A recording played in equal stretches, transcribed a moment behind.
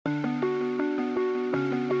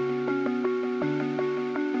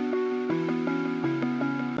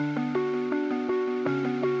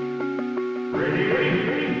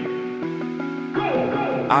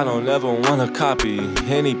I don't ever wanna copy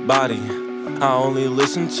anybody, I only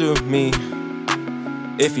listen to me.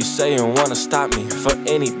 If you say you wanna stop me for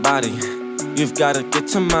anybody, you've gotta get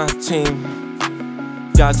to my team.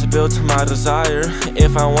 Got to build to my desire,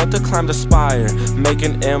 if I want to climb the spire, make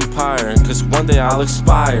an empire, cause one day I'll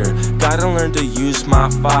expire. Gotta learn to use my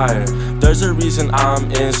fire, there's a reason I'm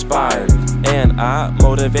inspired. And I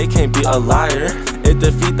motivate, can't be a liar. It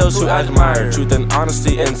defeat those who admire truth and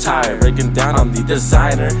honesty entire. Breaking down, I'm the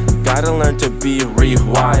designer. Gotta learn to be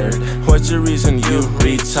rewired. What's your reason you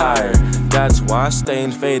retire? That's why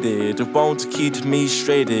staying faded won't keep me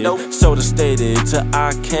straighted. So stated,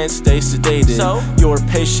 I can't stay sedated. Your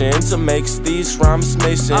patience makes these rhymes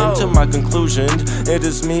mason. To my conclusion, it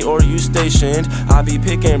is me or you stationed. I be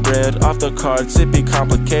picking bread off the cards, it be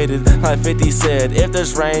complicated. Like 50 said, if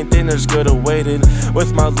there's rain, then there's good awaited.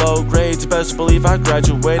 With my low grades, best believe I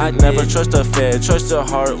graduated. I never trust a fed, trust a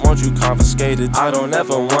heart, won't you confiscate it? I don't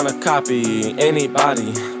ever wanna copy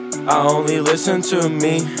anybody, I only listen to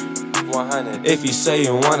me. 100. If you say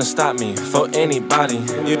you wanna stop me for anybody,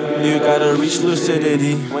 you gotta reach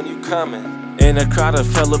lucidity. When you coming in a crowd of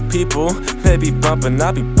fellow people, they be bumping,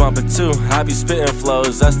 I be bumping too. I be spitting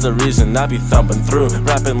flows, that's the reason I be thumping through.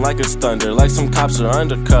 Rapping like it's thunder, like some cops are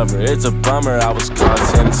undercover. It's a bummer, I was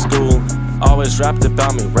caught in school. Always rapped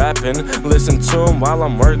about me rapping, listen to him while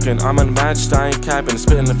I'm working. I'm unmatched, I ain't capping,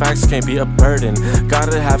 spitting the facts can't be a burden.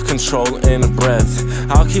 Gotta have control in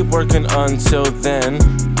breath, I'll keep working until then.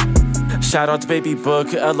 Shout out to Baby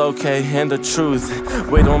Book, LOK, and the truth.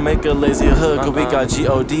 We don't make a lazy hook, we got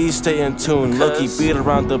G.O.D, stay in tune. Lucky beat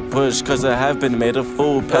around the bush, cause I have been made a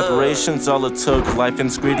fool. Preparation's all it took, life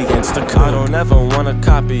ingredients to cook. I don't ever wanna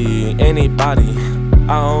copy anybody,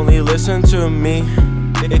 I only listen to me.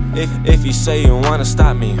 If you say you wanna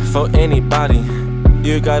stop me for anybody,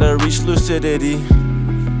 you gotta reach lucidity.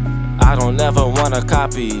 I don't ever wanna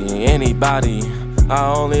copy anybody,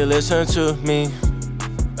 I only listen to me.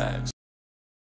 Facts.